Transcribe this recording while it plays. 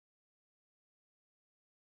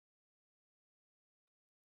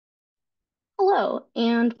Hello,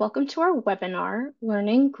 and welcome to our webinar,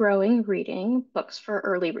 Learning, Growing, Reading, Books for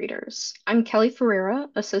Early Readers. I'm Kelly Ferreira,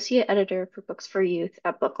 Associate Editor for Books for Youth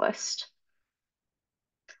at Booklist.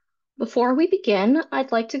 Before we begin,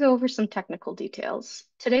 I'd like to go over some technical details.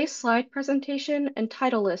 Today's slide presentation and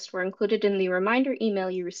title list were included in the reminder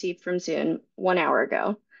email you received from Zoom 1 hour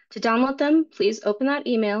ago. To download them, please open that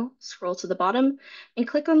email, scroll to the bottom, and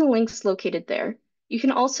click on the links located there. You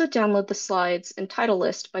can also download the slides and title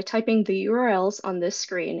list by typing the URLs on this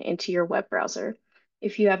screen into your web browser.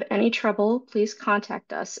 If you have any trouble, please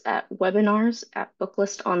contact us at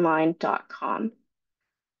webinars@booklistonline.com.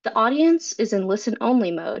 The audience is in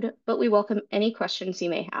listen-only mode, but we welcome any questions you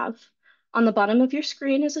may have. On the bottom of your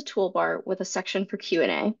screen is a toolbar with a section for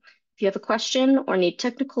Q&A. If you have a question or need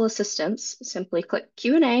technical assistance, simply click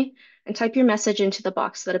Q&A and type your message into the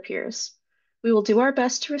box that appears. We will do our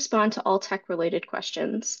best to respond to all tech-related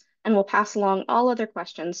questions, and we'll pass along all other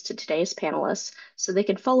questions to today's panelists so they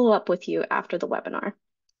can follow up with you after the webinar.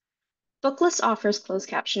 Booklist offers closed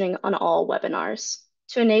captioning on all webinars.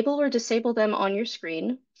 To enable or disable them on your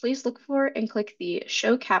screen, please look for and click the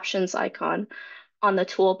Show Captions icon on the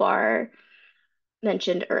toolbar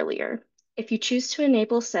mentioned earlier. If you choose to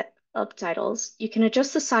enable set subtitles, you can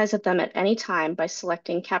adjust the size of them at any time by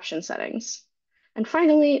selecting Caption Settings. And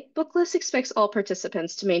finally, Booklist expects all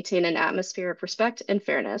participants to maintain an atmosphere of respect and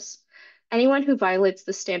fairness. Anyone who violates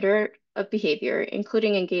the standard of behavior,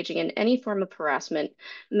 including engaging in any form of harassment,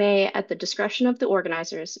 may, at the discretion of the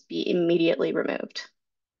organizers, be immediately removed.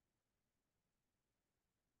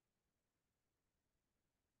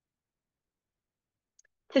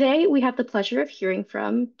 Today, we have the pleasure of hearing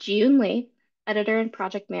from Jiyun Lee, Editor and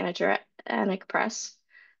Project Manager at Annick Press,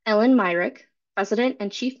 Ellen Myrick, President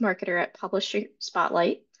and Chief Marketer at Publisher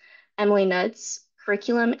Spotlight, Emily Nuds,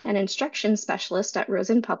 Curriculum and Instruction Specialist at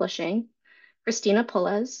Rosen Publishing, Christina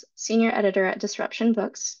Pullez, Senior Editor at Disruption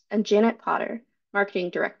Books, and Janet Potter, Marketing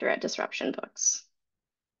Director at Disruption Books.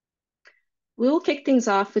 We will kick things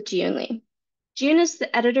off with Jiyun Lee. June is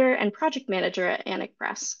the editor and project manager at Annick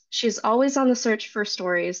Press. She is always on the search for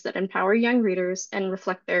stories that empower young readers and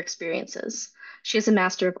reflect their experiences. She is a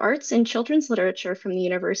Master of Arts in Children's Literature from the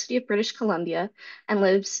University of British Columbia and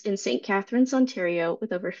lives in St. Catharines, Ontario,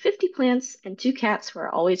 with over 50 plants and 2 cats who are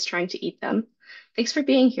always trying to eat them. Thanks for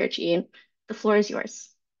being here, Jean. The floor is yours.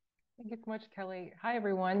 Thank you so much, Kelly. Hi,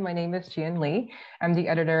 everyone. My name is Jian Lee. I'm the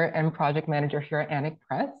editor and project manager here at Annick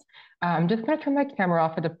Press. I'm just going to turn my camera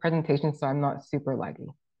off for the presentation so I'm not super laggy.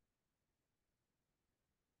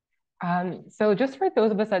 So just for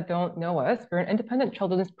those of us that don't know us, we're an independent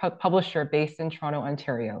children's publisher based in Toronto,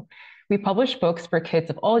 Ontario. We publish books for kids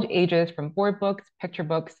of all ages, from board books, picture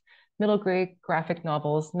books, middle grade graphic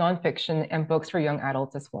novels, nonfiction, and books for young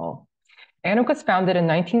adults as well. Annick was founded in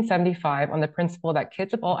 1975 on the principle that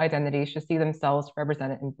kids of all identities should see themselves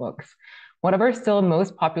represented in books. One of our still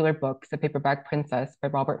most popular books, The Paperback Princess by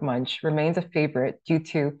Robert Munsch, remains a favorite due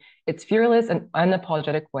to its fearless and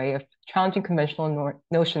unapologetic way of challenging conventional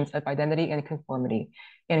notions of identity and conformity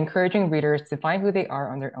and encouraging readers to find who they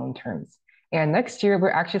are on their own terms. And next year, we're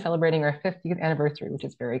actually celebrating our 50th anniversary, which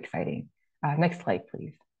is very exciting. Next slide,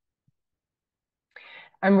 please.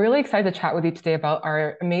 I'm really excited to chat with you today about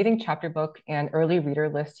our amazing chapter book and early reader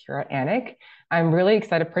list here at Annick. I'm really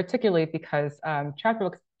excited, particularly because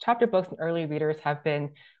chapter books and early readers have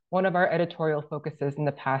been one of our editorial focuses in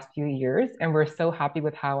the past few years, and we're so happy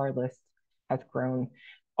with how our list has grown.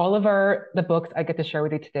 All of the books I get to share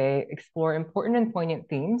with you today explore important and poignant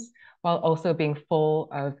themes while also being full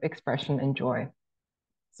of expression and joy.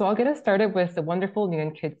 So I'll get us started with the wonderful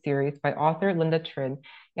Nguyen Kids series by author Linda Trin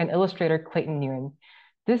and illustrator Clayton Nguyen.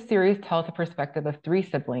 This series tells the perspective of 3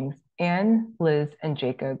 siblings, Anne, Liz, and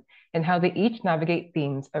Jacob, and how they each navigate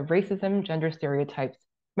themes of racism, gender stereotypes,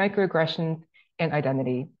 microaggressions, and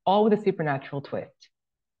identity, all with a supernatural twist.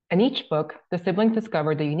 In each book, the siblings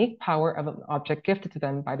discover the unique power of an object gifted to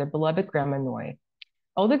them by their beloved Grandma Noy.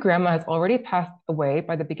 Although Grandma has already passed away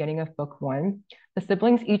by the beginning of book 1, the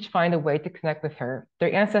siblings each find a way to connect with her,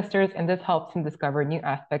 their ancestors, and this helps them discover new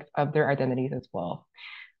aspects of their identities as well.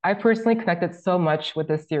 I personally connected so much with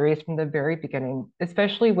this series from the very beginning,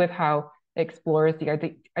 especially with how it explores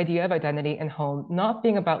the idea of identity and home not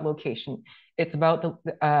being about location. It's about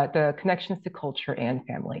the connections to culture and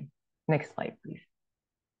family. Next slide, please.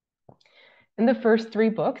 In the first 3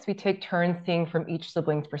 books, we take turns seeing from each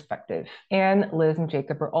sibling's perspective. Anne, Liz, and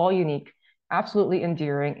Jacob are all unique, absolutely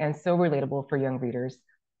endearing, and so relatable for young readers.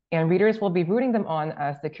 And readers will be rooting them on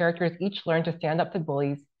as the characters each learn to stand up to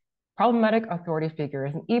bullies, problematic authority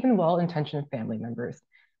figures, and even well-intentioned family members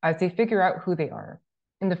as they figure out who they are.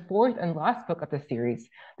 In the fourth and last book of the series,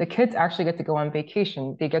 the kids actually get to go on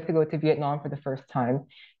vacation. They get to go to Vietnam for the first time,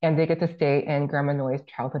 and they get to stay in Grandma Noy's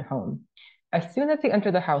childhood home. As soon as they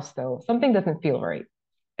enter the house, though, something doesn't feel right.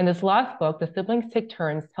 In this last book, the siblings take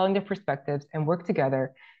turns telling their perspectives and work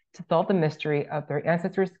together to solve the mystery of their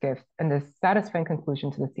ancestors' gifts and the satisfying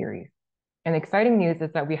conclusion to the series. And exciting news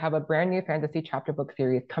is that we have a brand new fantasy chapter book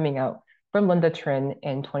series coming out from Linda Trin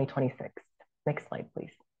in 2026. Next slide,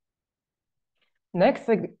 please. Next,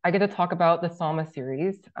 I get to talk about the Salma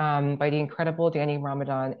series by the incredible Dani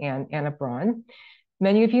Ramadan and Anna Braun.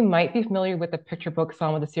 Many of you might be familiar with the picture book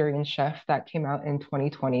Salma the Syrian Chef that came out in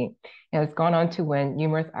 2020 and has gone on to win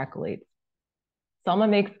numerous accolades. Salma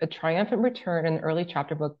makes a triumphant return in early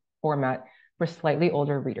chapter book format for slightly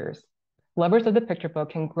older readers. Lovers of the picture book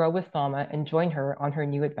can grow with Salma and join her on her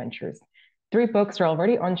new adventures. 3 books are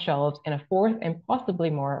already on shelves, and a 4th and possibly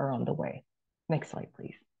more are on the way. Next slide,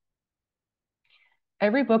 please.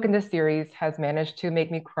 Every book in this series has managed to make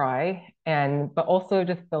me cry, but also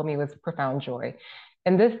just fill me with profound joy.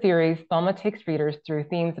 In this series, Salma takes readers through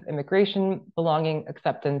themes of immigration, belonging,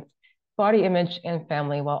 acceptance, body image, and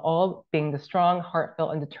family, while all being the strong,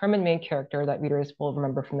 heartfelt, and determined main character that readers will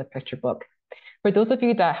remember from the picture book. For those of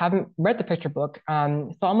you that haven't read the picture book,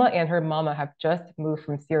 Salma and her mama have just moved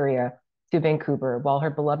from Syria to Vancouver, while her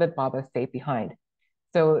beloved Baba stayed behind.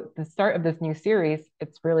 So the start of this new series,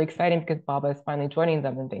 it's really exciting because Baba is finally joining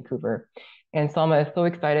them in Vancouver. And Salma is so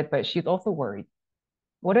excited, but she's also worried.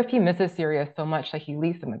 What if he misses Syria so much that he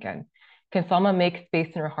leaves them again? Can Salma make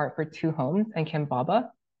space in her heart for 2 homes, and can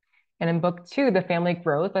Baba? And in book 2, the family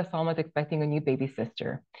grows as Salma is expecting a new baby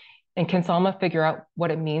sister. And can Salma figure out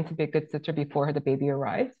what it means to be a good sister before the baby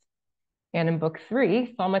arrives? And in book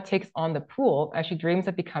 3, Salma takes on the pool as she dreams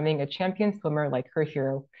of becoming a champion swimmer like her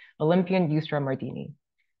hero, Olympian Yusra Mardini.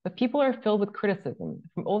 But people are filled with criticism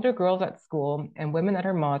from older girls at school and women at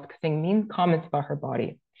her mosque saying mean comments about her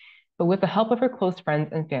body. But with the help of her close friends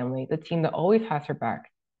and family, the team that always has her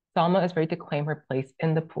back, Salma is ready to claim her place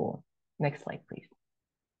in the pool. Next slide, please.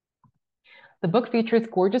 The book features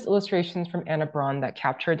gorgeous illustrations from Anna Braun that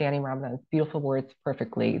capture Dani Ramadan's beautiful words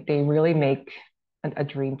perfectly. They really make a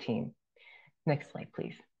dream team. Next slide,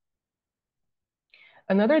 please.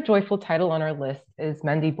 Another joyful title on our list is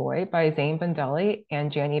Mendi Boy by Zain Bandali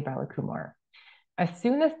and Jani Balakumar. As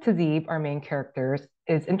soon as Tazib, our main character,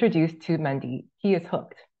 is introduced to Mendi, he is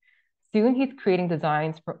hooked. Soon he's creating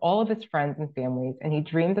designs for all of his friends and families, and he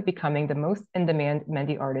dreams of becoming the most in-demand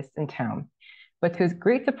Mendi artist in town. But to his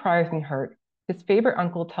great surprise and hurt, his favorite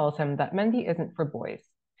uncle tells him that Mendi isn't for boys.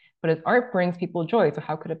 But his art brings people joy, so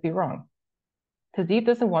how could it be wrong? Tazib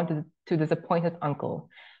doesn't want to disappoint his uncle,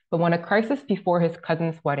 but when a crisis before his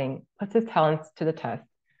cousin's wedding puts his talents to the test,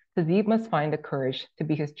 Tazib must find the courage to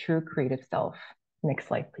be his true creative self. Next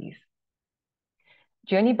slide, please.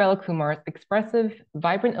 Jani Balakumar's expressive,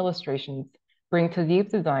 vibrant illustrations bring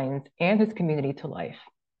Tazib's designs and his community to life.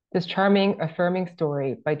 This charming, affirming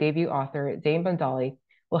story by debut author Zain Bandali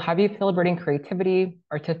will have you celebrating creativity,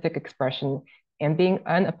 artistic expression, and being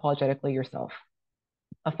unapologetically yourself.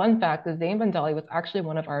 A fun fact is Zain Bandali was actually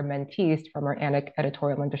one of our mentees from our Annick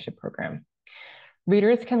editorial mentorship program.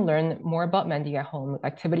 Readers can learn more about Mendi at home with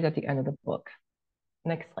activities at the end of the book.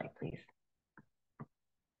 Next slide, please.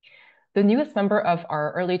 The newest member of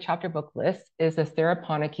our early chapter book list is the Sarah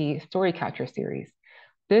Ponicky Storycatcher series.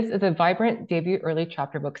 This is a vibrant debut early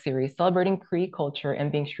chapter book series celebrating Cree culture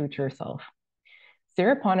and being true to herself.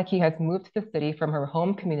 Sarah Ponicky has moved to the city from her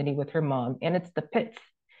home community with her mom, and it's the pits.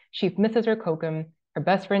 She misses her kokum, her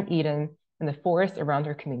best friend Eden, and the forest around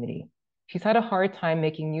her community. She's had a hard time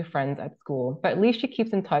making new friends at school, but at least she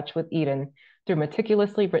keeps in touch with Eden through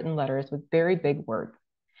meticulously written letters with very big words.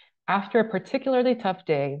 After a particularly tough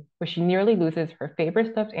day, where she nearly loses her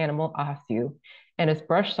favorite stuffed animal, Ahasu, and is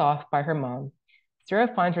brushed off by her mom,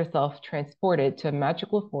 Sarah finds herself transported to a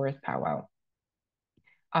magical forest powwow.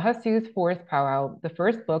 Ahasu's Forest Powwow, the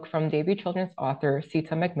first book from debut children's author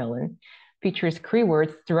Sita McMillan, features Cree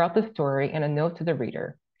words throughout the story and a note to the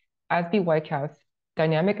reader. Asby Whitehouse,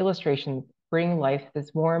 dynamic illustrations bring life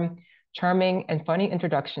this warm, charming, and funny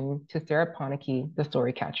introduction to Sarah Ponicky, the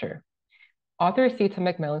story catcher. Author Sita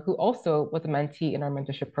McMillan, who also was a mentee in our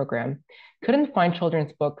mentorship program, couldn't find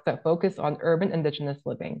children's books that focus on urban Indigenous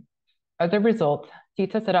living. As a result,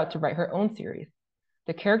 Sita set out to write her own series.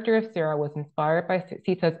 The character of Sarah was inspired by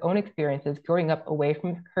Sita's own experiences growing up away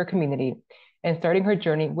from her community and starting her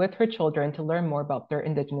journey with her children to learn more about their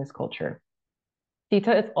Indigenous culture.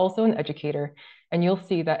 Sita is also an educator, and you'll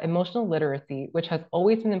see that emotional literacy, which has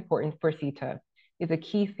always been important for Sita, is a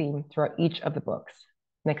key theme throughout each of the books.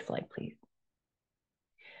 Next slide, please.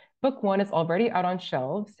 Book 1 is already out on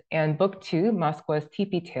shelves, and Book 2, Masqua's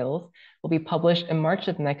Teepee Tales, will be published in March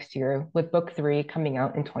of next year, with Book 3 coming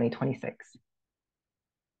out in 2026.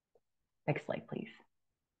 Next slide, please.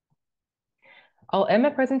 I'll end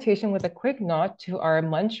my presentation with a quick nod to our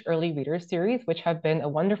Munch Early Readers series, which have been a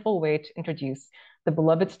wonderful way to introduce the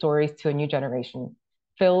beloved stories to a new generation,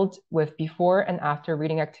 filled with before and after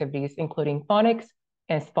reading activities, including phonics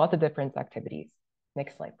and spot the difference activities.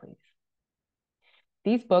 Next slide, please.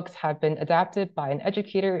 These books have been adapted by an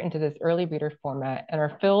educator into this early reader format and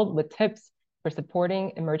are filled with tips for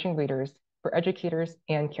supporting emerging readers, for educators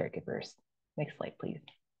and caregivers. Next slide, please.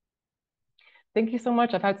 Thank you so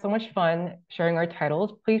much. I've had so much fun sharing our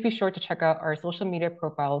titles. Please be sure to check out our social media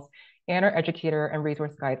profiles and our educator and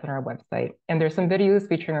resource guides on our website. And there's some videos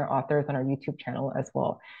featuring our authors on our YouTube channel as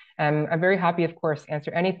well. I'm very happy, of course, to answer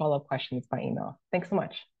any follow-up questions by email. Thanks so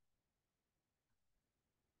much.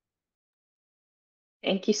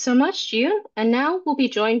 Thank you so much, June. And now we'll be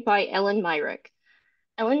joined by Ellen Myrick.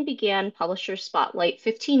 Ellen began Publisher Spotlight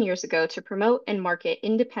 15 years ago to promote and market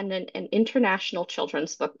independent and international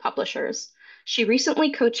children's book publishers. She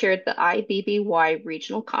recently co-chaired the IBBY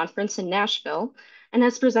Regional Conference in Nashville and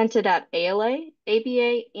has presented at ALA,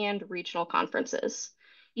 ABA, and regional conferences.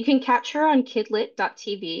 You can catch her on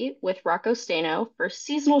kidlit.tv with Rocco Stano for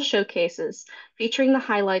seasonal showcases featuring the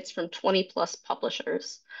highlights from 20-plus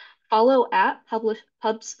publishers. Follow at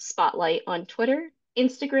Pubs Spotlight on Twitter,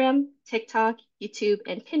 Instagram, TikTok, YouTube,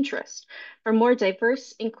 and Pinterest for more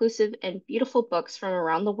diverse, inclusive, and beautiful books from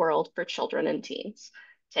around the world for children and teens.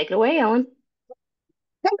 Take it away, Ellen.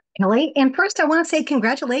 Thanks, Kelly. And first, I want to say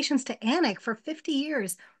congratulations to Annick for 50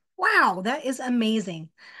 years. Wow, that is amazing.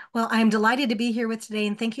 Well, I'm delighted to be here with today,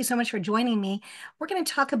 and thank you so much for joining me. We're going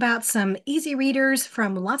to talk about some easy readers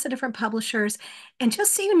from lots of different publishers. And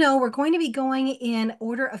just so you know, we're going to be going in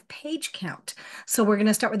order of page count. So we're going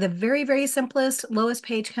to start with the very, very simplest, lowest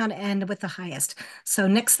page count, and end with the highest. So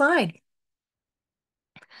next slide.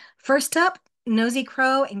 First up, Nosy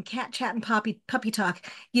Crow and Cat Chat and Puppy Talk.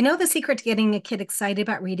 You know the secret to getting a kid excited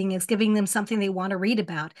about reading is giving them something they want to read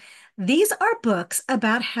about. These are books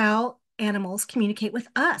about how animals communicate with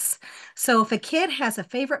us. So if a kid has a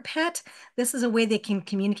favorite pet, this is a way they can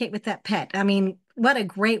communicate with that pet. I mean, what a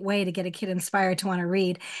great way to get a kid inspired to want to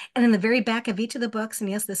read. And in the very back of each of the books, and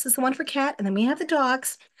yes, this is the one for cat, and then we have the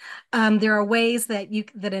dogs. There are ways that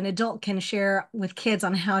an adult can share with kids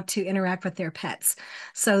on how to interact with their pets.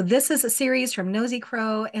 So this is a series from Nosy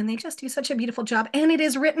Crow, and they just do such a beautiful job. And it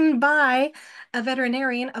is written by a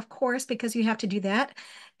veterinarian, of course, because you have to do that.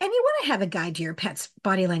 And you want to have a guide to your pet's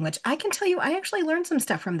body language. I can tell you, I actually learned some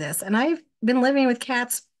stuff from this, and I've been living with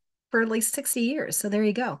cats for at least 60 years. So there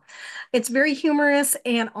you go. It's very humorous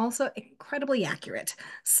and also incredibly accurate.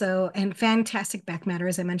 So, and fantastic back matter,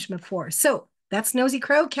 as I mentioned before. So that's Nosy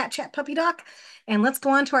Crow, Cat Chat, Puppy Doc. And let's go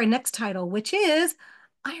on to our next title, which is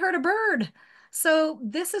I Heard a Bird. So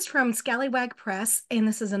this is from Scallywag Press, and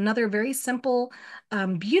this is another very simple,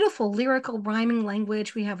 beautiful lyrical rhyming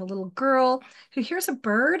language. We have a little girl who hears a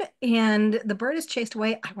bird, and the bird is chased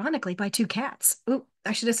away, ironically, by two cats. Ooh,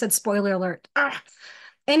 I should have said spoiler alert. Ah.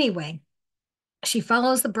 Anyway, she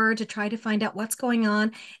follows the bird to try to find out what's going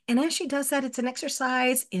on. And as she does that, it's an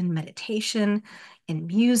exercise in meditation, in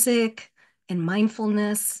music, in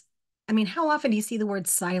mindfulness. I mean, how often do you see the word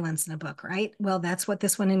silence in a book, right? Well, that's what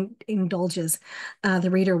this one indulges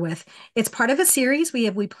the reader with. It's part of a series.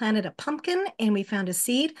 We planted a pumpkin and we found a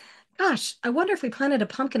seed. Gosh, I wonder if we planted a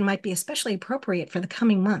pumpkin might be especially appropriate for the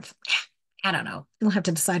coming month. I don't know. You'll have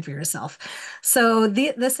to decide for yourself. So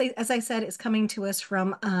this, as I said, is coming to us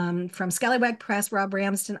from Scallywag Press. Rob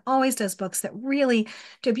Ramsden always does books that really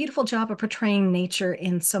do a beautiful job of portraying nature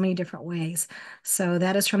in so many different ways. So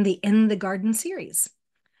that is from the In the Garden series.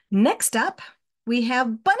 Next up, we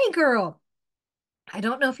have Bunny Girl. I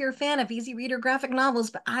don't know if you're a fan of easy reader graphic novels,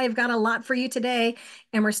 but I've got a lot for you today.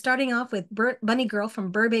 And we're starting off with Bunny Girl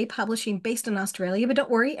from Burbay Publishing, based in Australia. But don't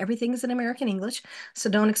worry, everything is in American English, so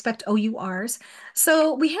don't expect OURs.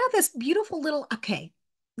 So we have this beautiful little, okay,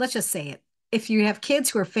 let's just say it. If you have kids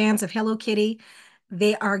who are fans of Hello Kitty,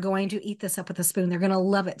 they are going to eat this up with a spoon. They're going to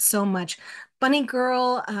love it so much. Bunny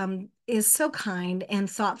Girl is so kind and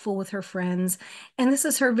thoughtful with her friends. And this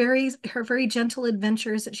is her very gentle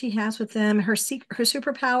adventures that she has with them. Her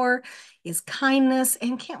superpower is kindness.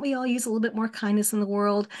 And can't we all use a little bit more kindness in the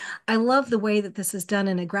world? I love the way that this is done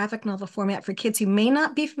in a graphic novel format for kids who may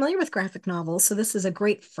not be familiar with graphic novels. So this is a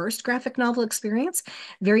great first graphic novel experience.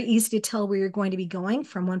 Very easy to tell where you're going to be going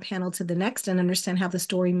from one panel to the next and understand how the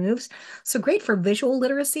story moves. So great for visual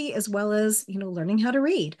literacy as well as, learning how to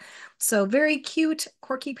read. So very cute,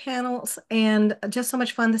 quirky animals and just so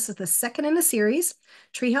much fun. This is the second in a series,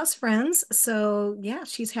 Treehouse Friends. So yeah,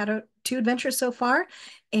 she's had two adventures so far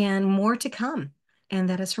and more to come. And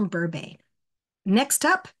that is from Burbank. Next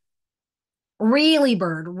up, Really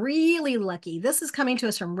Bird, Really Lucky. This is coming to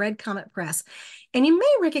us from Red Comet Press. And you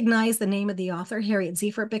may recognize the name of the author, Harriet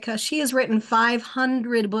Ziefert, because she has written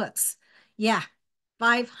 500 books. Yeah,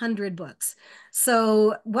 500 books.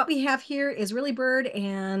 So what we have here is Really Bird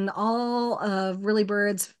and all of Really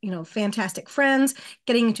Bird's, fantastic friends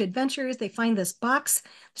getting into adventures. They find this box.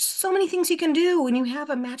 So many things you can do when you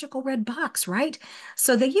have a magical red box, right?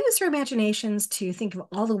 So they use their imaginations to think of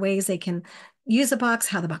all the ways they can use the box,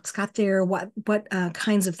 how the box got there, what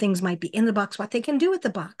kinds of things might be in the box, what they can do with the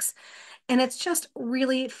box. And it's just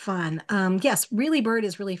really fun. Yes, Really Bird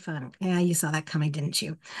is really fun. Yeah, you saw that coming, didn't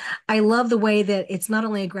you? I love the way that it's not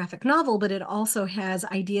only a graphic novel, but it also has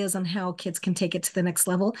ideas on how kids can take it to the next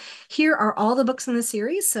level. Here are all the books in the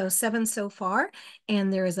series, so 7 so far,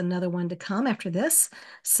 and there is another one to come after this.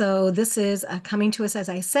 So this is coming to us, as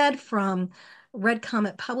I said, from Red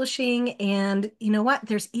Comet Publishing. And you know what?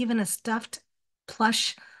 There's even a stuffed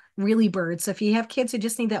plush Really Bird. So if you have kids who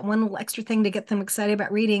just need that one little extra thing to get them excited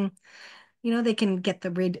about reading, they can get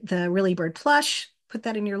the Really Bird plush, put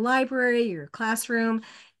that in your library, your classroom,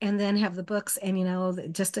 and then have the books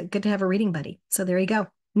and, just good to have a reading buddy. So there you go.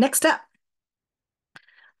 Next up,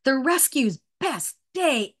 The Rescue's Best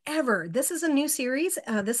Day Ever. This is a new series.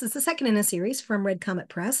 This is the second in a series from Red Comet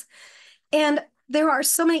Press. And there are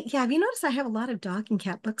so many. Yeah, have you noticed I have a lot of dog and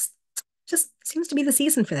cat books? Just seems to be the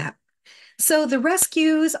season for that. So the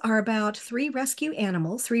rescues are about three rescue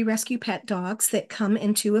animals, three rescue pet dogs that come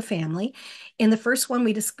into a family. In the first one,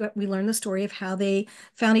 we learn the story of how they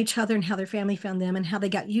found each other and how their family found them and how they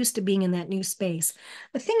got used to being in that new space.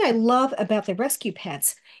 The thing I love about the rescue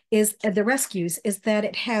pets is the rescues is that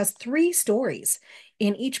it has three stories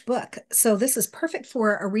in each book. So this is perfect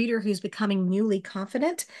for a reader who's becoming newly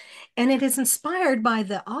confident. And it is inspired by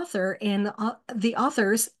the author and the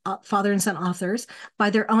authors, father and son authors, by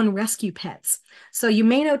their own rescue pets. So you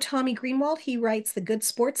may know Tommy Greenwald. He writes the Good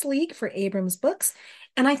Sports League for Abrams Books.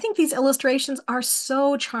 And I think these illustrations are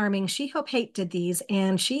so charming. She Hope Haight did these,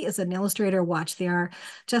 and she is an illustrator watch. They are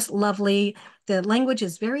just lovely. The language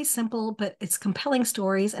is very simple, but it's compelling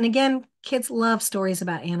stories. And again, kids love stories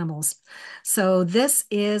about animals. So this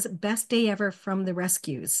is Best Day Ever from the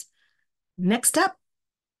Rescues. Next up,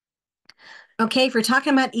 okay, if you're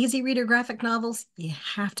talking about easy reader graphic novels, you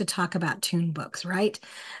have to talk about Toon Books, right?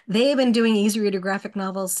 They've been doing easy reader graphic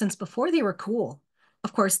novels since before they were cool.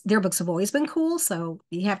 Of course, their books have always been cool, so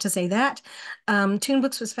you have to say that. Toon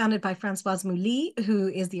Books was founded by Françoise Mouly, who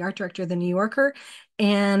is the art director of The New Yorker.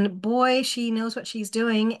 And boy, she knows what she's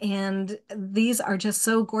doing. And these are just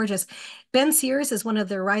so gorgeous. Ben Sears is one of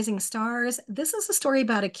their rising stars. This is a story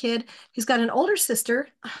about a kid who's got an older sister,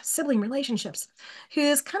 sibling relationships, who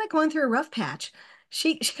is kind of going through a rough patch.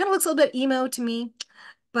 She kind of looks a little bit emo to me,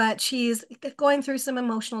 but she's going through some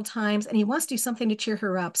emotional times and he wants to do something to cheer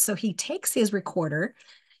her up. So he takes his recorder,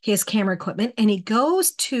 his camera equipment, and he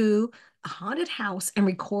goes to a haunted house and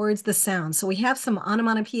records the sound. So we have some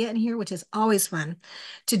onomatopoeia in here, which is always fun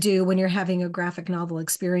to do when you're having a graphic novel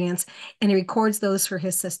experience. And he records those for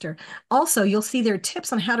his sister. Also, you'll see their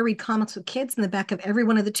tips on how to read comics with kids in the back of every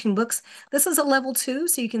one of the Toon Books. This is a level 2,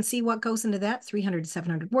 so you can see what goes into that. 300 to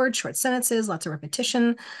 700 words, short sentences, lots of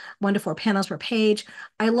repetition, 1 to 4 panels per page.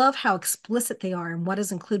 I love how explicit they are and what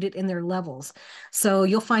is included in their levels. So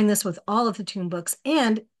you'll find this with all of the Toon Books.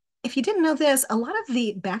 And if you didn't know this, a lot of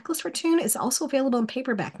the backlist for Toon is also available in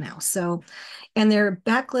paperback now. So, and their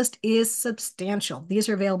backlist is substantial. These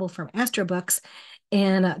are available from Astra Books,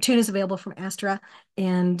 and Toon is available from Astra.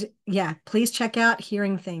 And yeah, please check out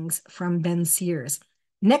Hearing Things from Ben Sears.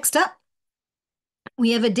 Next up,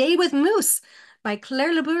 we have A Day with Moose by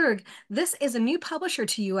Claire Leburg. This is a new publisher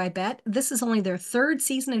to you, I bet. This is only their third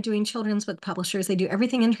season of doing children's book publishers. They do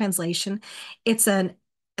everything in translation. It's an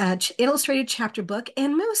illustrated chapter book,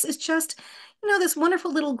 and Moose is just this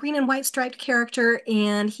wonderful little green and white striped character,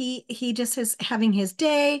 and he just is having his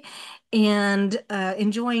day and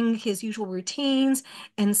enjoying his usual routines,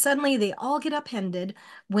 and suddenly they all get upended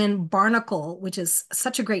when Barnacle, which is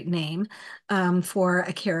such a great name for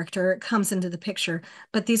a character, comes into the picture.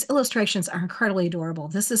 But these illustrations are incredibly adorable.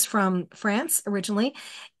 This is from France originally,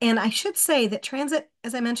 and I should say that Transit,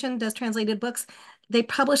 as I mentioned, does translated books. They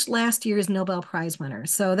published last year's Nobel Prize winner.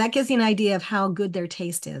 So that gives you an idea of how good their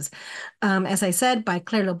taste is. As I said, by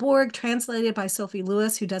Claire Leburg, translated by Sophie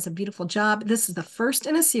Lewis, who does a beautiful job. This is the first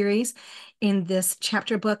in a series in this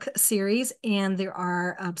chapter book series. And there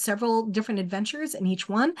are several different adventures in each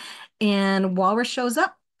one. And Walrus shows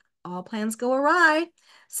up. All plans go awry.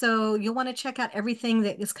 So you'll want to check out everything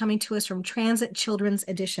that is coming to us from Transit Children's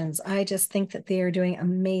Editions. I just think that they are doing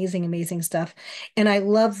amazing, amazing stuff. And I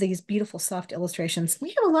love these beautiful soft illustrations. We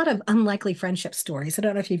have a lot of unlikely friendship stories. I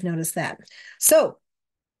don't know if you've noticed that. So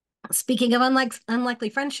speaking of unlikely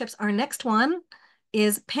friendships, our next one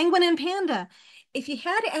is Penguin and Panda. If you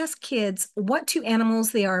had to ask kids what two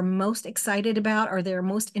animals they are most excited about or they're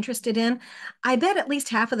most interested in, I bet at least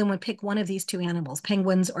half of them would pick one of these two animals,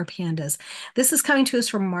 penguins or pandas. This is coming to us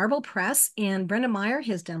from Marble Press, and Brenda Meyer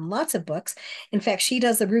has done lots of books. In fact, she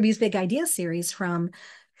does the Ruby's Big Idea series from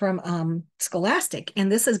Scholastic.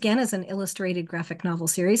 And this again is an illustrated graphic novel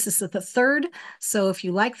series. This is the third. So if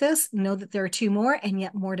you like this, know that there are two more and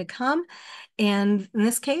yet more to come. And in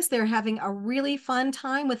this case, they're having a really fun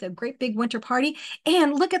time with a great big winter party.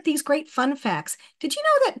 And look at these great fun facts. Did you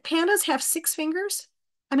know that pandas have 6 fingers?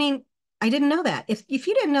 I mean, I didn't know that. If you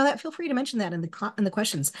didn't know that, feel free to mention that in the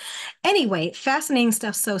questions. Anyway, fascinating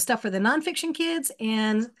stuff. So stuff for the nonfiction kids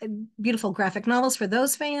and beautiful graphic novels for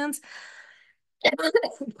those fans.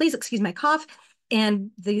 Please excuse my cough. And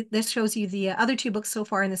this shows you the other two books so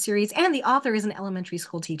far in the series. And the author is an elementary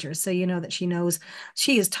school teacher. So you know that she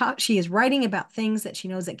is writing about things that she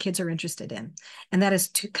knows that kids are interested in. And that is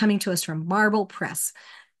coming to us from Marble Press,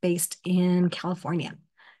 based in California.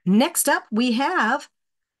 Next up, we have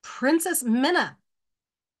Princess Minna.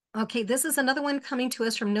 Okay, this is another one coming to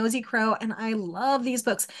us from Nosy Crow, and I love these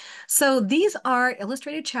books. So these are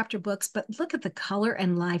illustrated chapter books, but look at the color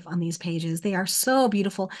and life on these pages. They are so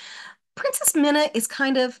beautiful. Princess Minna is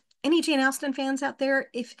kind of, any Jane Austen fans out there,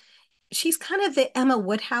 if she's kind of the Emma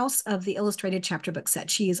Woodhouse of the illustrated chapter book set.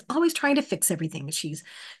 She is always trying to fix everything. She's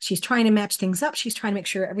trying to match things up. She's trying to make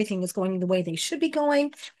sure everything is going the way they should be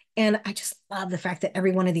going. And I just love the fact that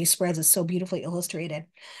every one of these spreads is so beautifully illustrated.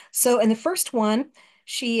 So in the first one,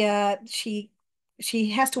 she has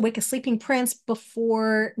to wake a sleeping prince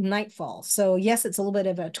before nightfall. So yes, it's a little bit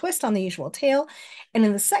of a twist on the usual tale. And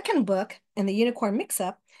in the second book, in the Unicorn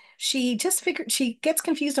Mix-Up, she gets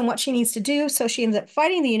confused on what she needs to do. So she ends up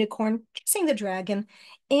fighting the unicorn, kissing the dragon,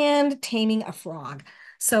 and taming a frog.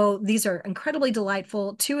 So these are incredibly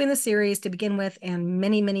delightful, 2 in the series to begin with, and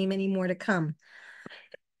many, many, many more to come.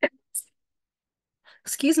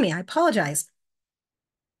 Excuse me, I apologize.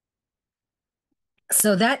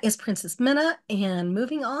 So that is Princess Minna. And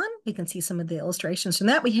moving on, we can see some of the illustrations from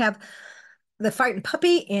that. We have the Fighting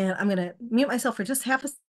Puppy, and I'm going to mute myself for just half a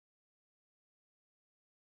second.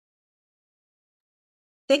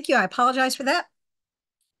 Thank you. I apologize for that.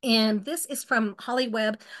 And this is from Holly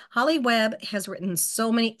Webb. Holly Webb has written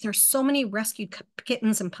there's so many rescued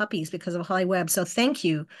kittens and puppies because of Holly Webb. So thank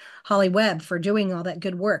you, Holly Webb, for doing all that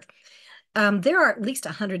good work. There are at least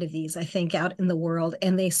 100 of these, I think, out in the world,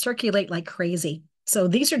 and they circulate like crazy. So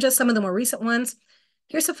these are just some of the more recent ones.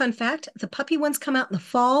 Here's a fun fact. The puppy ones come out in the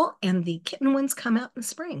fall and the kitten ones come out in the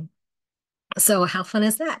spring. So how fun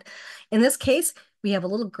is that? In this case, we have a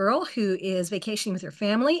little girl who is vacationing with her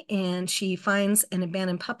family, and she finds an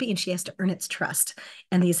abandoned puppy and she has to earn its trust.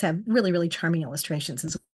 And these have really, really charming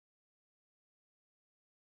illustrations.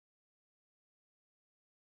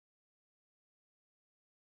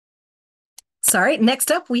 Sorry,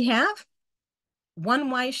 next up we have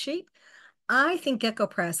One Wise Sheep. I think Gecko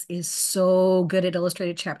Press is so good at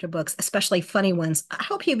illustrated chapter books, especially funny ones. I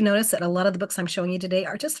hope you've noticed that a lot of the books I'm showing you today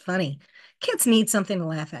are just funny. Kids need something to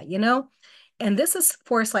laugh at, you know? And this is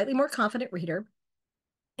for a slightly more confident reader.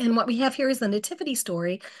 And what we have here is the nativity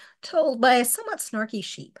story told by a somewhat snarky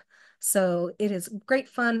sheep. So it is great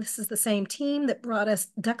fun. This is the same team that brought us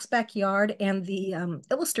Duck's Backyard and the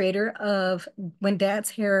illustrator of When Dad's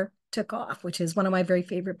Hair Took Off, which is one of my very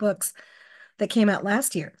favorite books that came out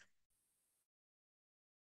last year.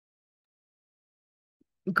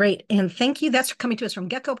 Great. And thank you. That's coming to us from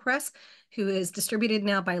Gecko Press, who is distributed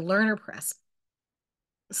now by Learner Press.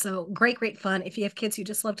 So great, great fun. If you have kids who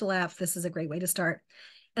just love to laugh, this is a great way to start.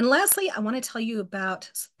 And lastly, I want to tell you about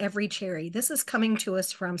Every Cherry. This is coming to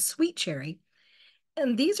us from Sweet Cherry.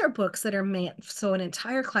 And these are books that are meant so an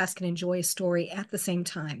entire class can enjoy a story at the same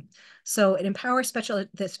time. So it empowers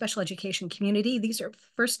the special education community. These are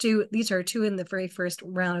two in the very first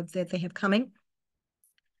round that they have coming.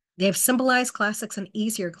 They have symbolized classics and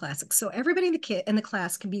easier classics. So everybody in the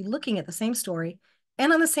class can be looking at the same story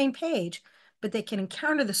and on the same page, but they can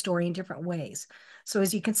encounter the story in different ways. So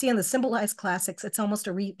as you can see on the symbolized classics, it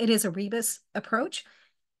is a rebus approach.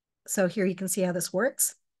 So here you can see how this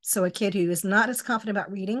works. So a kid who is not as confident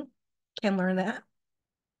about reading can learn that.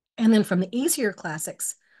 And then from the easier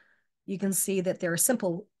classics, you can see that there are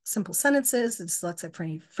simple sentences. It's lots of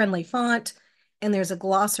friendly font, and there's a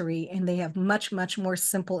glossary, and they have much, much more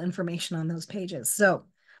simple information on those pages. So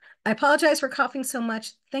I apologize for coughing so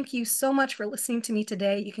much. Thank you so much for listening to me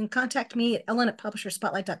today. You can contact me at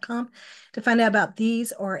ellen@publisherspotlight.com to find out about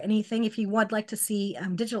these or anything. If you would like to see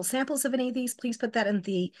digital samples of any of these, please put that in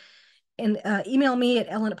the email me at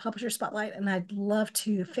ellen@publisherspotlight, and I'd love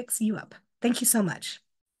to fix you up. Thank you so much.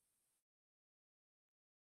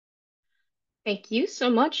 Thank you so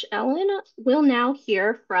much, Ellen. We'll now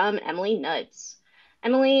hear from Emily Nuds.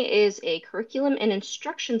 Emily is a curriculum and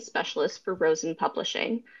instruction specialist for Rosen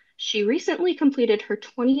Publishing. She recently completed her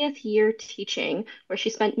 20th year teaching, where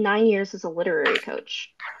she spent 9 years as a literary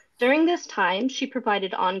coach. During this time, she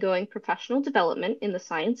provided ongoing professional development in the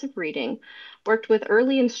science of reading, worked with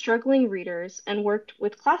early and struggling readers, and worked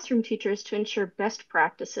with classroom teachers to ensure best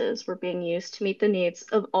practices were being used to meet the needs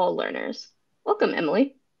of all learners. Welcome,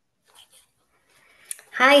 Emily.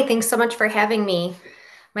 Hi, thanks so much for having me.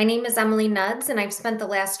 My name is Emily Nuds, and I've spent the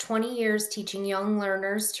last 20 years teaching young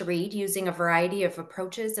learners to read using a variety of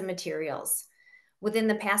approaches and materials. Within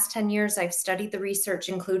the past 10 years, I've studied the research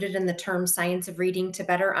included in the term science of reading to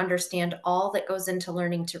better understand all that goes into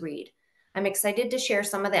learning to read. I'm excited to share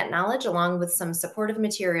some of that knowledge along with some supportive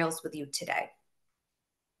materials with you today.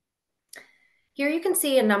 Here you can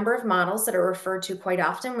see a number of models that are referred to quite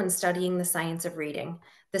often when studying the science of reading: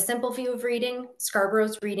 the simple view of reading,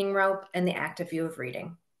 Scarborough's reading rope, and the active view of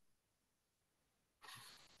reading.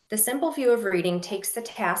 The simple view of reading takes the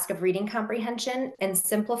task of reading comprehension and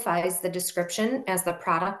simplifies the description as the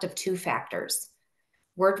product of two factors: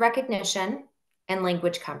 word recognition and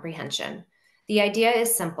language comprehension. The idea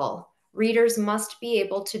is simple. Readers must be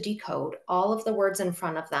able to decode all of the words in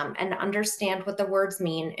front of them and understand what the words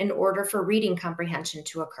mean in order for reading comprehension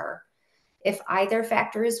to occur. If either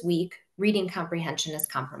factor is weak, reading comprehension is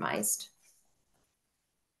compromised.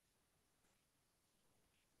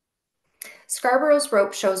 Scarborough's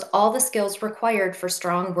rope shows all the skills required for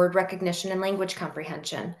strong word recognition and language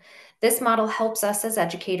comprehension. This model helps us as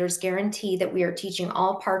educators guarantee that we are teaching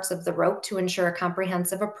all parts of the rope to ensure a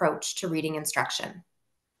comprehensive approach to reading instruction.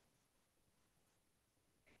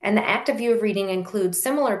 And the active view of reading includes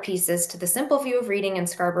similar pieces to the simple view of reading and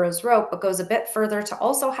Scarborough's rope, but goes a bit further to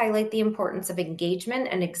also highlight the importance of engagement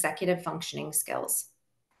and executive functioning skills.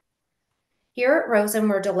 Here at Rosen,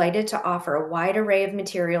 we're delighted to offer a wide array of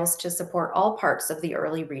materials to support all parts of the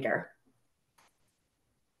early reader.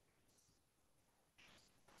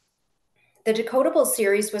 The Decodable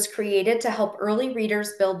series was created to help early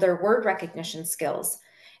readers build their word recognition skills.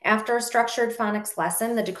 After a structured phonics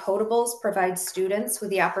lesson, the decodables provide students with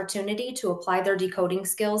the opportunity to apply their decoding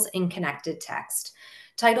skills in connected text.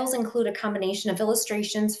 Titles include a combination of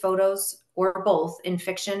illustrations, photos, or both in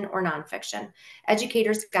fiction or nonfiction.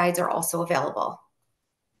 Educators' guides are also available.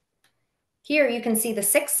 Here you can see the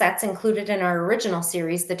 6 sets included in our original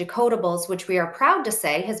series, the decodables, which we are proud to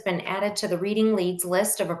say has been added to the Reading League's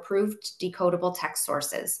list of approved decodable text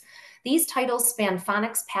sources. These titles span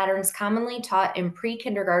phonics patterns commonly taught in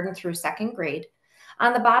pre-kindergarten through 2nd grade.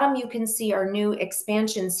 On the bottom, you can see our new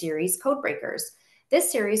expansion series, Codebreakers.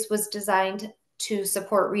 This series was designed to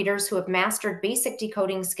support readers who have mastered basic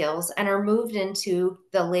decoding skills and are moved into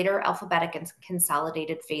the later alphabetic and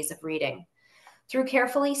consolidated phase of reading. Through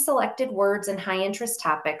carefully selected words and high-interest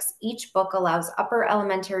topics, each book allows upper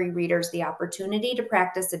elementary readers the opportunity to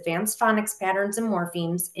practice advanced phonics patterns and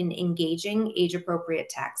morphemes in engaging, age-appropriate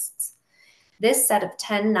texts. This set of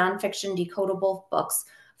 10 nonfiction decodable books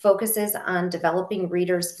focuses on developing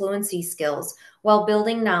readers' fluency skills while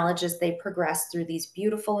building knowledge as they progress through these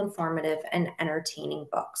beautiful, informative, and entertaining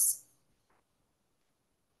books.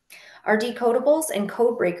 Our decodables and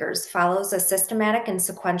codebreakers follows a systematic and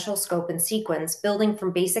sequential scope and sequence, building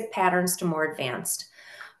from basic patterns to more advanced.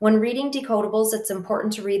 When reading decodables, it's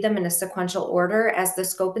important to read them in a sequential order as the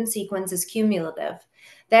scope and sequence is cumulative.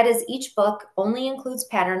 That is, each book only includes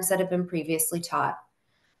patterns that have been previously taught.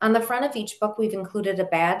 On the front of each book, we've included a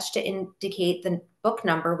badge to indicate the book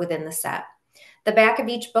number within the set. The back of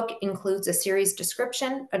each book includes a series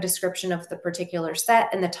description, a description of the particular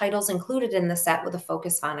set, and the titles included in the set with the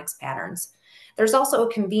focus phonics patterns. There's also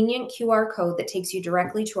a convenient QR code that takes you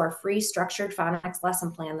directly to our free structured phonics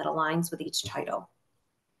lesson plan that aligns with each title.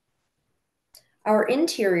 Our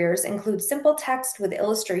interiors include simple text with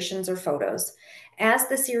illustrations or photos. As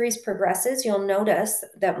the series progresses, you'll notice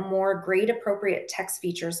that more grade-appropriate text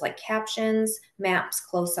features like captions, maps,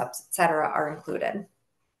 close-ups, etc. are included.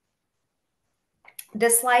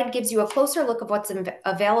 This slide gives you a closer look of what's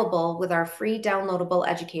available with our free downloadable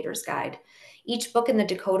educator's guide. Each book in the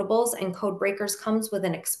decodables and codebreakers comes with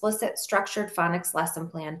an explicit structured phonics lesson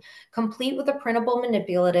plan, complete with the printable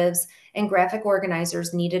manipulatives and graphic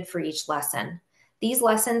organizers needed for each lesson. These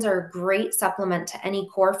lessons are a great supplement to any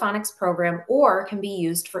core phonics program or can be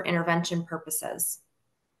used for intervention purposes.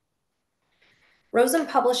 Rosen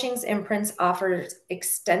Publishing's imprints offers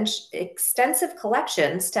extensive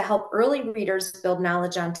collections to help early readers build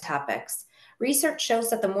knowledge on topics. Research shows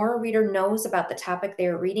that the more a reader knows about the topic they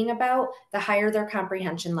are reading about, the higher their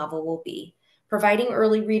comprehension level will be. Providing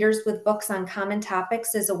early readers with books on common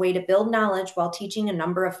topics is a way to build knowledge while teaching a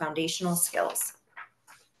number of foundational skills.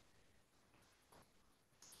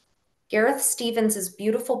 Gareth Stevens'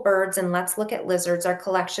 Beautiful Birds and Let's Look at Lizards are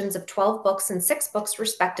collections of 12 books and 6 books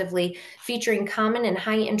respectively, featuring common and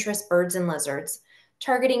high-interest birds and lizards.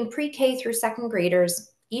 Targeting pre-K through second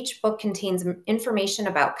graders, each book contains information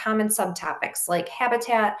about common subtopics like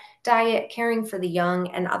habitat, diet, caring for the young,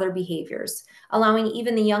 and other behaviors, allowing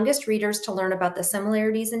even the youngest readers to learn about the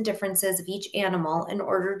similarities and differences of each animal in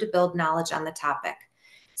order to build knowledge on the topic.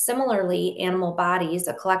 Similarly, Animal Bodies,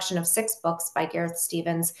 a collection of 6 books by Gareth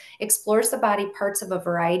Stevens, explores the body parts of a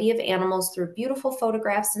variety of animals through beautiful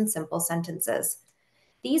photographs and simple sentences.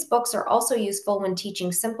 These books are also useful when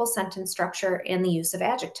teaching simple sentence structure and the use of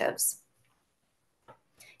adjectives.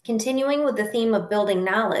 Continuing with the theme of building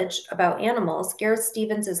knowledge about animals, Gareth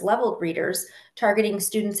Stevens' Leveled Readers, targeting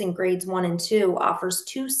students in grades 1 and 2, offers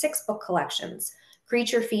 2 6-book collections: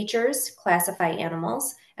 Creature Features, Classify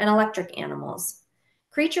Animals, and Electric Animals.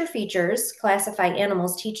 Creature Features, Classify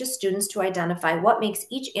Animals teaches students to identify what makes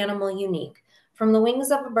each animal unique, from the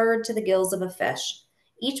wings of a bird to the gills of a fish.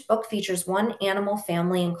 Each book features one animal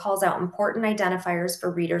family and calls out important identifiers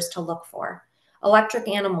for readers to look for. Electric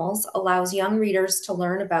Animals allows young readers to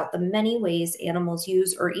learn about the many ways animals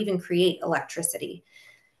use or even create electricity.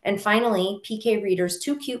 And finally, PK Readers'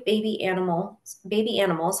 Two Cute Baby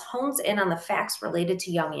Animals hones in on the facts related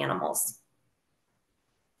to young animals.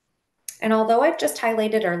 And although I've just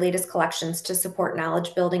highlighted our latest collections to support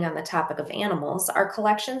knowledge building on the topic of animals, our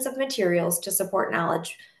collections of materials to support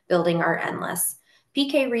knowledge building are endless.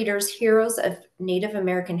 PK Readers' Heroes of Native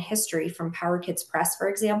American History from Annick Press, for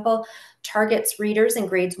example, targets readers in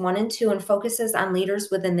grades 1 and 2 and focuses on leaders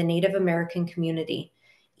within the Native American community.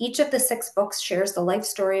 Each of the 6 books shares the life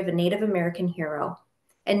story of a Native American hero.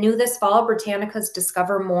 And new this fall, Britannica's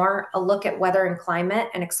Discover More, a look at weather and climate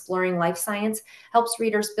and exploring life science, helps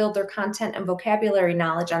readers build their content and vocabulary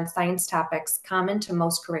knowledge on science topics common to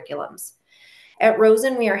most curriculums. At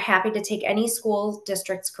Rosen, we are happy to take any school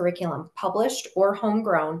district's curriculum, published or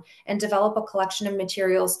homegrown, and develop a collection of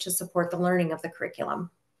materials to support the learning of the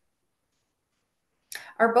curriculum.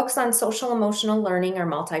 Our books on social emotional learning are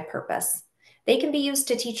multi-purpose. They can be used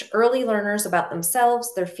to teach early learners about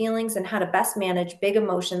themselves, their feelings, and how to best manage big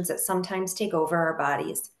emotions that sometimes take over our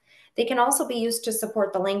bodies. They can also be used to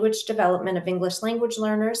support the language development of English language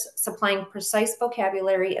learners, supplying precise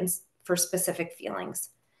vocabulary and for specific feelings.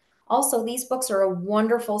 Also, these books are a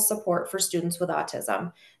wonderful support for students with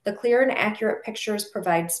autism. The clear and accurate pictures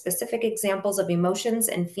provide specific examples of emotions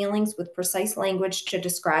and feelings with precise language to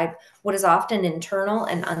describe what is often internal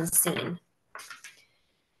and unseen.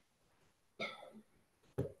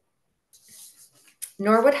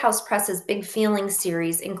 Norwood House Press's Big Feelings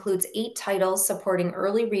series includes 8 titles supporting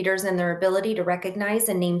early readers in their ability to recognize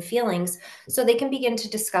and name feelings so they can begin to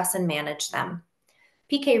discuss and manage them.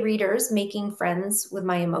 PK Readers, Making Friends with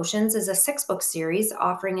My Emotions, is a 6-book series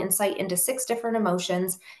offering insight into 6 different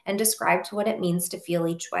emotions and describes what it means to feel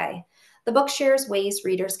each way. The book shares ways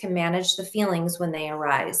readers can manage the feelings when they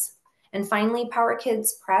arise. And finally, Annick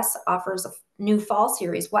Press offers a new fall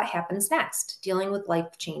series, What Happens Next? Dealing with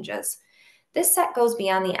Life Changes. This set goes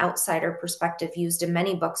beyond the outsider perspective used in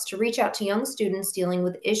many books to reach out to young students dealing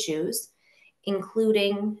with issues,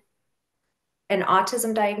 including an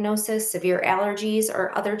autism diagnosis, severe allergies,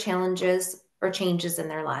 or other challenges or changes in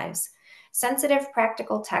their lives. Sensitive,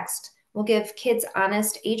 practical text will give kids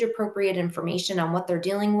honest, age-appropriate information on what they're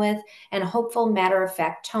dealing with, and a hopeful,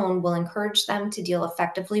 matter-of-fact tone will encourage them to deal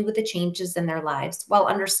effectively with the changes in their lives while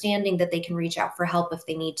understanding that they can reach out for help if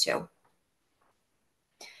they need to.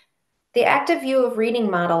 The active view of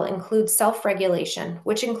reading model includes self-regulation,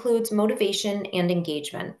 which includes motivation and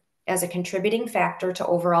engagement as a contributing factor to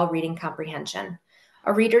overall reading comprehension.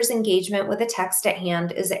 A reader's engagement with a text at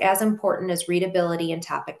hand is as important as readability and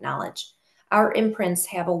topic knowledge. Our imprints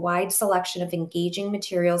have a wide selection of engaging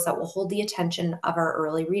materials that will hold the attention of our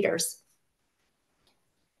early readers.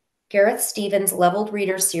 Gareth Stevens' Leveled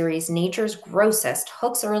Reader series, Nature's Grossest,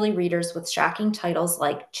 hooks early readers with shocking titles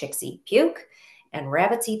like Chicks Eat Puke and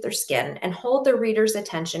Rabbits Eat Their Skin, and hold their readers'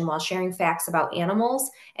 attention while sharing facts about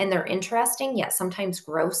animals and their interesting yet sometimes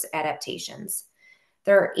gross adaptations.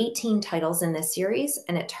 There are 18 titles in this series,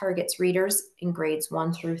 and it targets readers in grades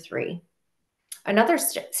 1 through 3. Another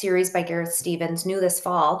series by Gareth Stevens, new this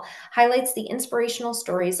fall, highlights the inspirational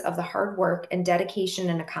stories of the hard work and dedication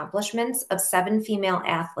and accomplishments of 7 female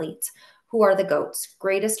athletes who are the GOATs,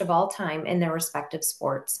 greatest of all time in their respective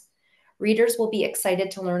sports. Readers will be excited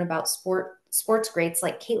to learn about sports greats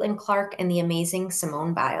like Caitlin Clark and the amazing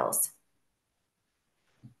Simone Biles.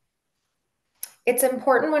 It's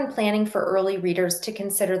important when planning for early readers to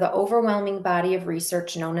consider the overwhelming body of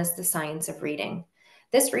research known as the science of reading.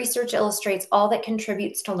 This research illustrates all that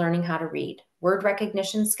contributes to learning how to read: word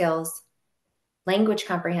recognition skills, language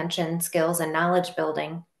comprehension skills and knowledge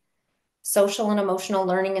building, social and emotional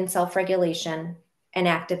learning and self-regulation, and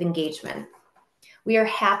active engagement. We are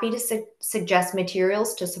happy to suggest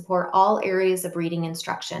materials to support all areas of reading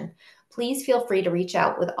instruction. Please feel free to reach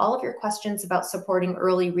out with all of your questions about supporting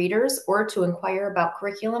early readers or to inquire about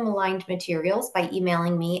curriculum-aligned materials by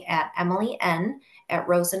emailing me at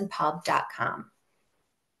emilyn@rosenpub.com.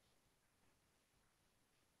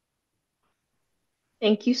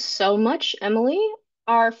 Thank you so much, Emily.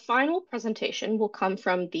 Our final presentation will come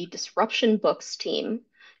from the Disruption Books team.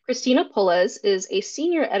 Christina Pullez is a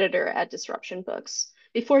senior editor at Disruption Books.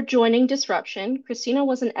 Before joining Disruption, Christina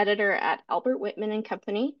was an editor at Albert Whitman and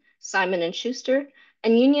Company, Simon & Schuster,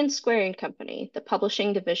 and Union Square and Company, the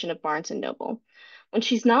publishing division of Barnes & Noble. When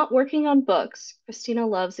she's not working on books, Christina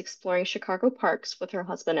loves exploring Chicago parks with her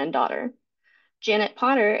husband and daughter. Janet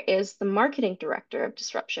Potter is the marketing director of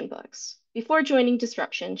Disruption Books. Before joining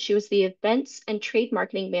Disruption, she was the events and trade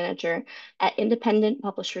marketing manager at Independent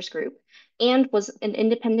Publishers Group and was an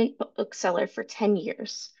independent bookseller for 10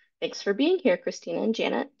 years. Thanks for being here, Christina and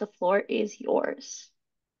Janet. The floor is yours.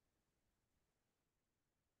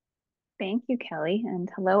 Thank you, Kelly, and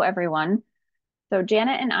hello, everyone. So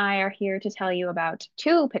Janet and I are here to tell you about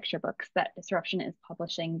 2 picture books that Disruption is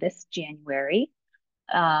publishing this January.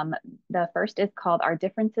 The first is called Our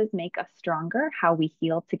Differences Make Us Stronger, How We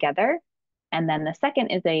Heal Together. And then the second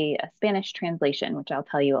is a Spanish translation, which I'll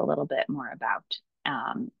tell you a little bit more about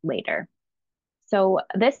later. So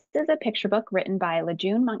this is a picture book written by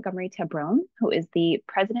Lejeune Montgomery Tebron, who is the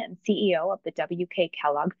president and CEO of the W.K.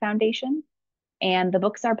 Kellogg Foundation. And the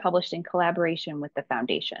books are published in collaboration with the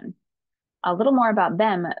foundation. A little more about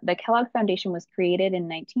them. The Kellogg Foundation was created in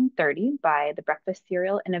 1930 by the breakfast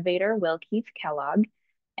cereal innovator Will Keith Kellogg,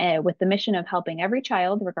 with the mission of helping every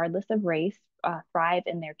child, regardless of race, thrive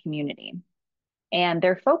in their community. And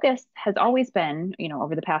their focus has always been,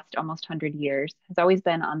 over the past almost 100 years, has always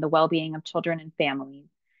been on the well-being of children and families.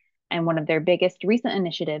 And one of their biggest recent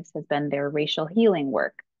initiatives has been their racial healing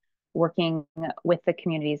work, working with the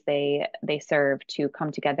communities they serve to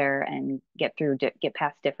come together and get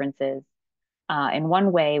past differences in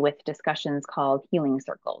one way with discussions called healing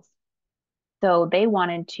circles. So they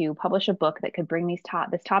wanted to publish a book that could bring this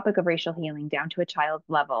topic of racial healing down to a child's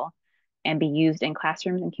level and be used in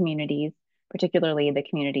classrooms and communities, particularly the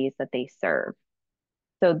communities that they serve.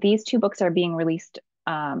 So these 2 books are being released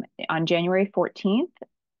on January 14th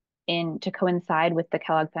to coincide with the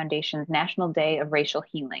Kellogg Foundation's National Day of Racial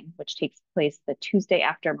Healing, which takes place the Tuesday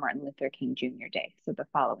after Martin Luther King Jr. Day, so the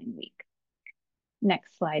following week.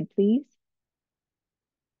 Next slide, please.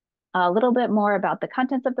 A little bit more about the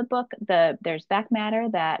contents of the book. There's back matter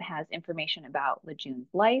that has information about Lejeune's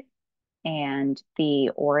life and the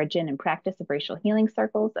origin and practice of racial healing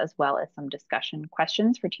circles, as well as some discussion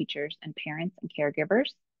questions for teachers and parents and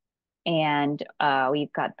caregivers. And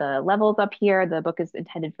we've got the levels up here. The book is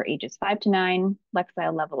intended for ages 5 to 9,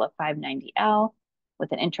 Lexile level of 590L,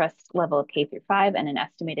 with an interest level of K through 5 and an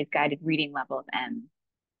estimated guided reading level of M.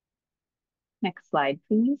 Next slide,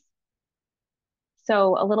 please.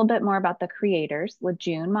 So a little bit more about the creators.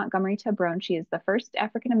 Lejeune Montgomery Tebron, she is the first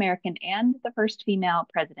African-American and the first female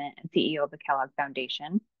president and CEO of the Kellogg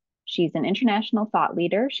Foundation. She's an international thought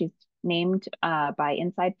leader. She's named by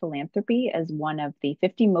Inside Philanthropy as one of the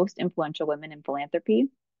 50 most influential women in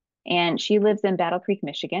philanthropy. And she lives in Battle Creek,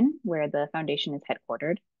 Michigan, where the foundation is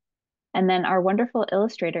headquartered. And then our wonderful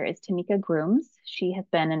illustrator is Tamika Grooms. She has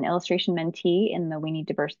been an illustration mentee in the We Need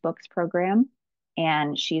Diverse Books program.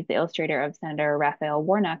 And she's the illustrator of Senator Raphael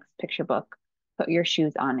Warnock's picture book, Put Your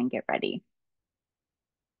Shoes On and Get Ready.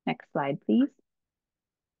 Next slide, please.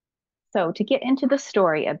 So to get into the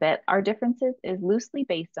story a bit, Our Differences is loosely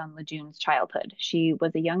based on Lejeune's childhood. She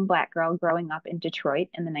was a young Black girl growing up in Detroit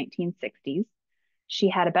in the 1960s. She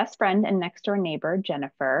had a best friend and next door neighbor,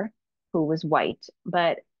 Jennifer, who was white.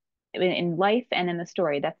 But in life and in the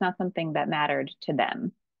story, that's not something that mattered to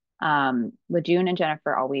them. Lejeune and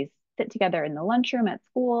Jennifer always sit together in the lunchroom at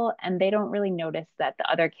school, and they don't really notice that the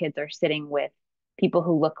other kids are sitting with people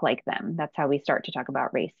who look like them. That's how we start to talk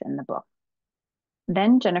about race in the book.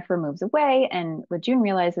 Then Jennifer moves away, and Lejeune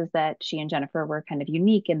realizes that she and Jennifer were kind of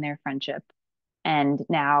unique in their friendship. And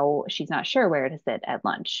now she's not sure where to sit at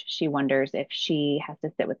lunch. She wonders if she has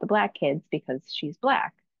to sit with the Black kids because she's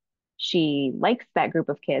Black. She likes that group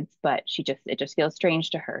of kids, but it just feels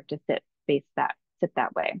strange to her to sit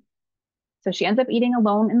that way. So she ends up eating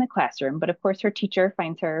alone in the classroom, but of course her teacher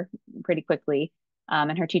finds her pretty quickly.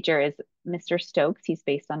 And her teacher is Mr. Stokes. He's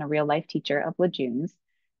based on a real life teacher of Lejeune's.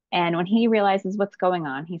 And when he realizes what's going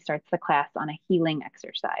on, he starts the class on a healing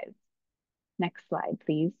exercise. Next slide,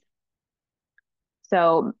 please.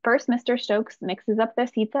 So first, Mr. Stokes mixes up their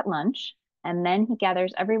seats at lunch, and then he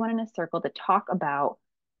gathers everyone in a circle to talk about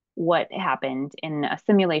what happened in a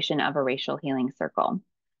simulation of a racial healing circle.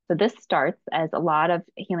 So this starts, as a lot of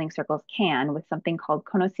healing circles can, with something called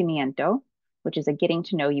conocimiento, which is a getting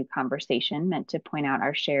to know you conversation meant to point out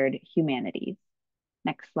our shared humanities.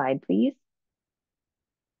 Next slide, please.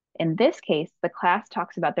 In this case, the class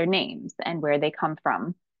talks about their names and where they come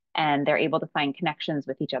from, and they're able to find connections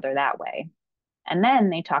with each other that way. And then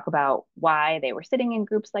they talk about why they were sitting in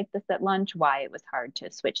groups like this at lunch, why it was hard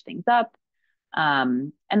to switch things up.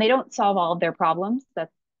 And they don't solve all of their problems.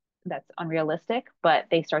 That's unrealistic, but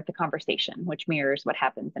they start the conversation, which mirrors what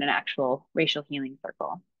happens in an actual racial healing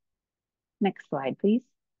circle. Next slide, please.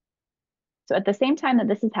 So at the same time that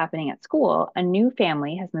this is happening at school, a new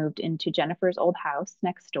family has moved into Jennifer's old house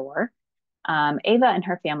next door. Ava and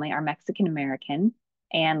her family are Mexican American,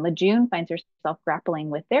 and Lejeune finds herself grappling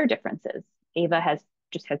with their differences. Ava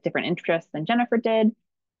just has different interests than Jennifer did,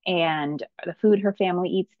 and the food her family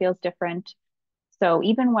eats feels different. So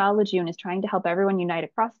even while Lejeune is trying to help everyone unite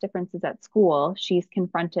across differences at school, she's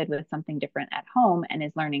confronted with something different at home and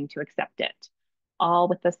is learning to accept it, all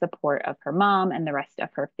with the support of her mom and the rest of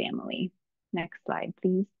her family. Next slide,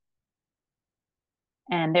 please.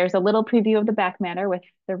 And there's a little preview of the back matter with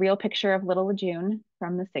the real picture of little Lejeune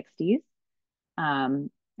from the 60s, and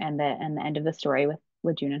the end of the story with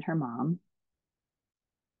Lejeune and her mom.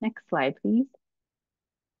 Next slide, please.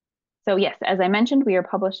 So yes, as I mentioned, we are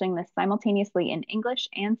publishing this simultaneously in English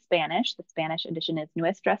and Spanish. The Spanish edition is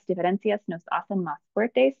Nuestras diferencias nos hacen más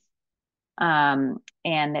fuertes. And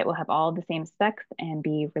it will have all the same specs and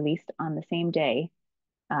be released on the same day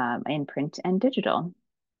in print and digital.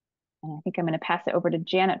 And I think I'm going to pass it over to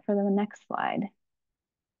Janet for the next slide.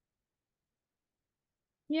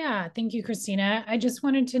 Yeah, thank you, Christina. I just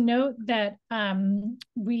wanted to note that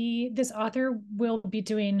this author will be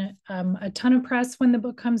doing a ton of press when the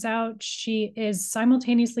book comes out. She is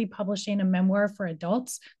simultaneously publishing a memoir for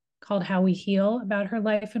adults called How We Heal about her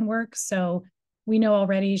life and work. So we know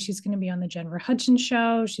already she's going to be on the Jennifer Hudson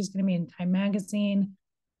show. She's going to be in Time Magazine.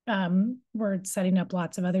 We're setting up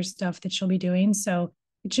lots of other stuff that she'll be doing. So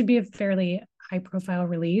it should be a fairly high profile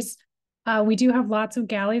release. We do have lots of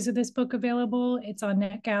galleys of this book available. It's on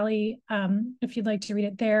NetGalley. If you'd like to read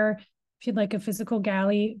it there, if you'd like a physical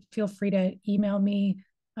galley, feel free to email me.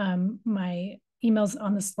 My email's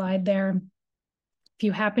on the slide there. If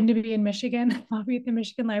you happen to be in Michigan, I'll be at the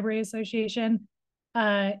Michigan Library Association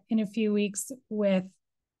in a few weeks with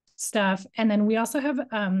stuff. And then we also have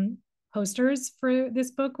posters for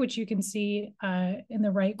this book, which you can see in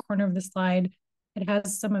the right corner of the slide. It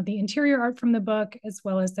has some of the interior art from the book, as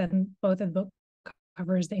well as then both of the book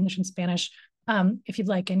covers, the English and Spanish. If you'd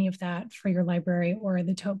like any of that for your library or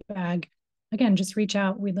the tote bag, again, just reach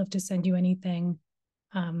out. We'd love to send you anything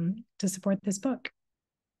to support this book.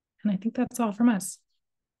 And I think that's all from us.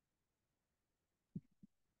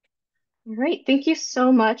 All right, thank you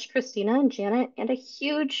so much, Christina and Janet, and a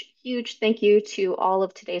huge, huge thank you to all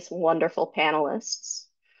of today's wonderful panelists.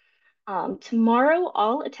 Tomorrow,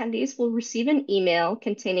 all attendees will receive an email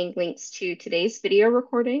containing links to today's video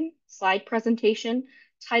recording, slide presentation,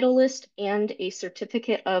 title list, and a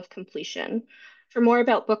certificate of completion. For more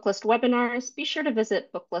about Booklist webinars, be sure to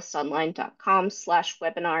visit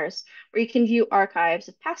booklistonline.com/webinars, where you can view archives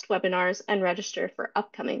of past webinars and register for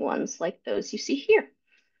upcoming ones like those you see here.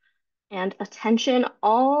 And attention,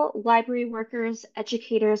 all library workers,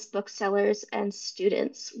 educators, booksellers, and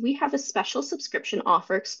students. We have a special subscription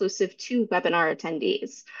offer exclusive to webinar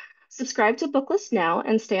attendees. Subscribe to Booklist now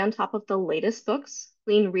and stay on top of the latest books,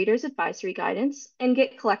 glean readers' advisory guidance, and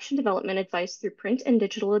get collection development advice through print and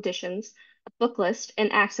digital editions of Booklist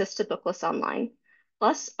and access to Booklist Online.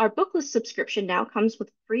 Plus, our Booklist subscription now comes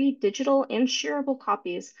with free digital and shareable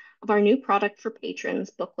copies of our new product for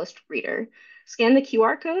patrons, Booklist Reader. Scan the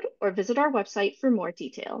QR code or visit our website for more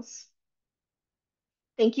details.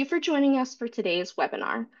 Thank you for joining us for today's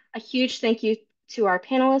webinar. A huge thank you to our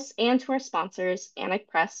panelists and to our sponsors, Annick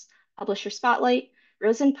Press, Publisher Spotlight,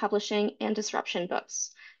 Rosen Publishing, and Disruption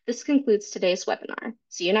Books. This concludes today's webinar.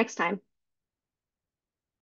 See you next time.